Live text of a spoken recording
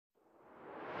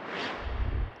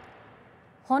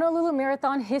Honolulu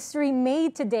Marathon history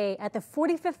made today at the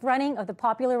 45th running of the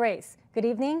popular race. Good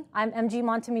evening, I'm MG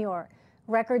Montemayor.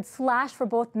 Records slashed for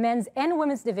both men's and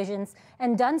women's divisions,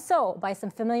 and done so by some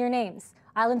familiar names.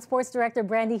 Island Sports Director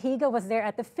Brandy Higa was there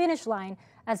at the finish line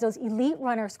as those elite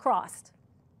runners crossed.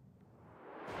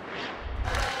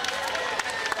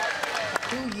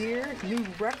 New year, new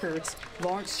records.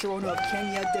 Lawrence Shirona of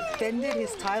Kenya defended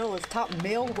his title as top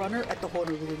male runner at the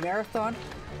Honolulu Marathon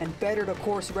and bettered a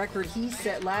course record he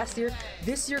set last year,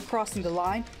 this year crossing the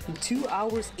line in 2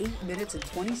 hours, 8 minutes and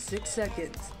 26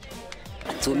 seconds.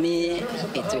 To me,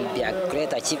 it will be a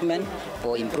great achievement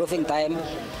for improving time.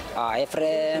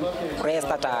 Every race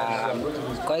that I'm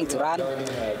going to run,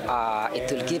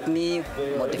 it will give me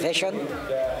motivation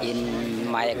in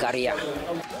my career.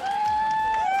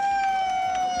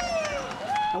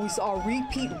 And we saw a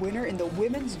repeat winner in the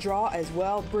women's draw as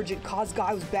well. Bridget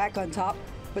Kosgei was back on top,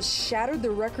 but shattered the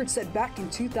record set back in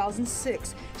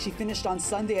 2006. She finished on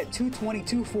Sunday at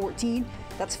 2:22.14.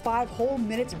 That's 5 whole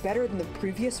minutes better than the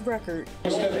previous record.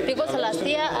 Because last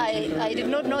year I did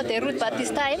not know the route, but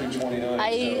this time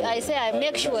I say I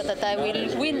make sure that I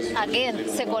will win again.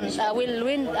 Second, I will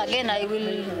win again. I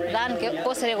will run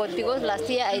course record because last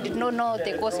year I did not know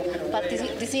the course, but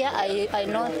this year I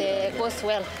know the course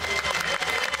well.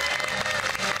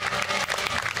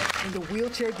 In the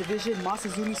wheelchair division,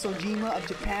 Masazumi Sojima of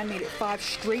Japan made it 5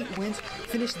 straight wins,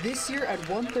 finished this year at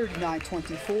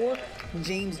 1:39.24.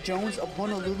 James Jones of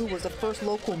Honolulu was the first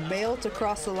local male to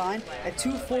cross the line at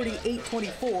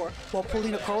 2:48.24, while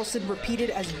Paulina Carlson repeated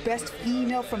as best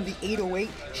female from the 8:08.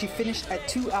 She finished at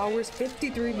 2 hours,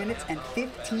 53 minutes and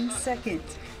 15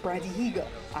 seconds. Brandy Higa,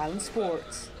 Island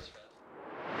Sports.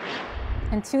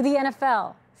 And to the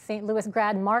NFL. St. Louis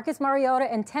grad Marcus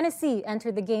Mariota and Tennessee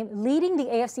entered the game leading the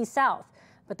AFC South,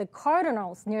 but the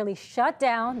Cardinals nearly shut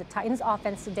down the Titans'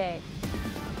 offense today.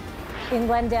 In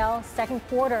Glendale, second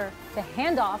quarter, the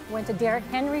handoff went to Derrick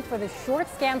Henry for the short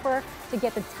scamper to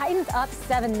get the Titans up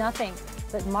 7-0.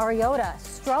 But Mariota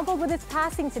struggled with his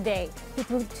passing today. He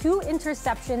threw 2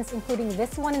 interceptions, including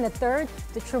this one in the third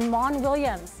to Tremont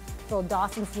Williams. Phil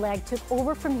Dawson's leg took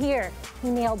over from here. He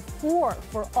nailed 4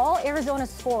 for all Arizona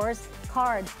scores.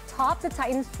 Cards topped the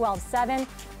Titans 12-7.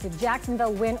 The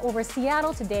Jacksonville win over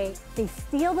Seattle today. They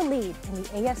steal the lead in the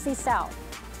AFC South.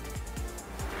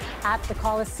 At the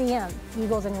Coliseum,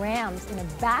 Eagles and Rams in a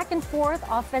back-and-forth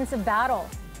offensive battle.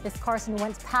 This Carson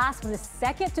Wentz pass was the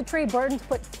second to Trey Burton to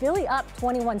put Philly up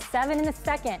 21-7 in the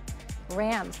second.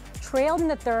 Rams trailed in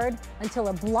the third until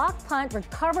a blocked punt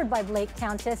recovered by Blake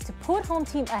Countess to put home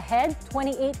team ahead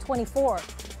 28-24.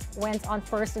 Wentz on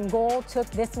 1st and goal took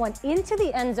this one into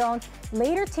the end zone,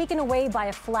 later taken away by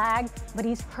a flag, but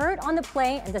he's hurt on the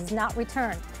play and does not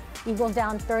return. Eagles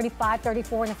down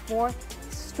 35-34 in the fourth,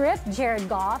 stripped Jared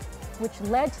Goff, which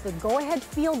led to the go-ahead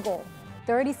field goal,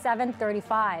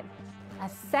 37-35. A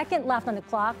second left on the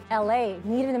clock, LA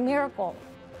needed a miracle.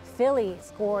 Philly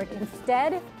scored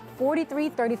instead,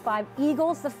 43-35,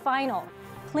 Eagles the final,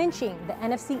 clinching the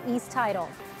NFC East title.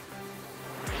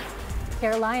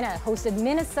 Carolina hosted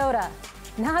Minnesota,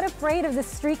 not afraid of the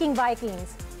streaking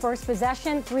Vikings. First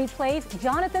possession, 3 plays,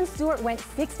 Jonathan Stewart went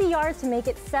 60 yards to make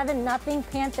it 7-0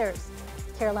 Panthers.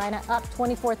 Carolina up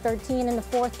 24-13 in the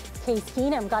fourth. Case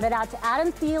Keenum got it out to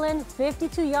Adam Thielen,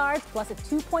 52 yards plus a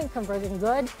 2-point conversion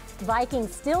good.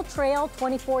 Vikings still trail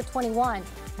 24-21,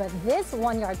 but this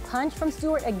 1-yard punch from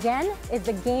Stewart again is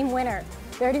the game winner.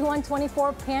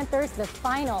 31-24 Panthers the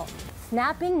final,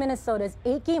 snapping Minnesota's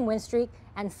 8-game win streak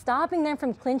and stopping them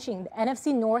from clinching the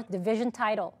NFC North division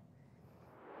title.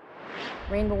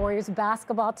 Rainbow Warriors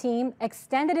basketball team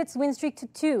extended its win streak to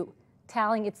 2,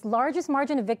 tallying its largest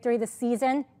margin of victory this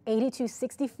season,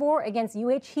 82-64 against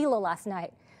UH Hilo last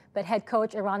night. But head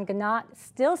coach Eran Ganat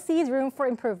still sees room for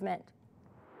improvement.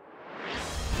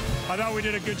 I thought we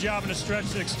did a good job in the stretch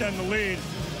to extend the lead,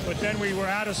 but then we were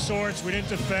out of sorts, we didn't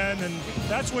defend, and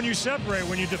that's when you separate,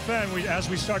 when you defend, as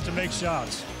we start to make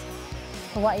shots.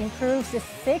 Hawaii improves to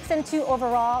 6-2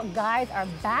 overall. Guys are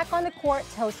back on the court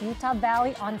to host Utah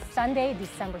Valley on Sunday,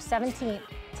 December 17th.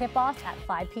 Tip-off at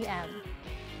 5 p.m.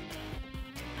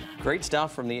 Great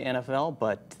stuff from the NFL,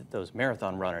 but those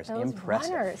marathon runners,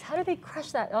 impressive. Runners, how did they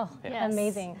crush that? Oh, yes.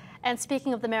 Amazing. And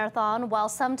speaking of the marathon, while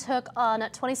some took on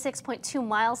 26.2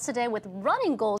 miles today with running goals,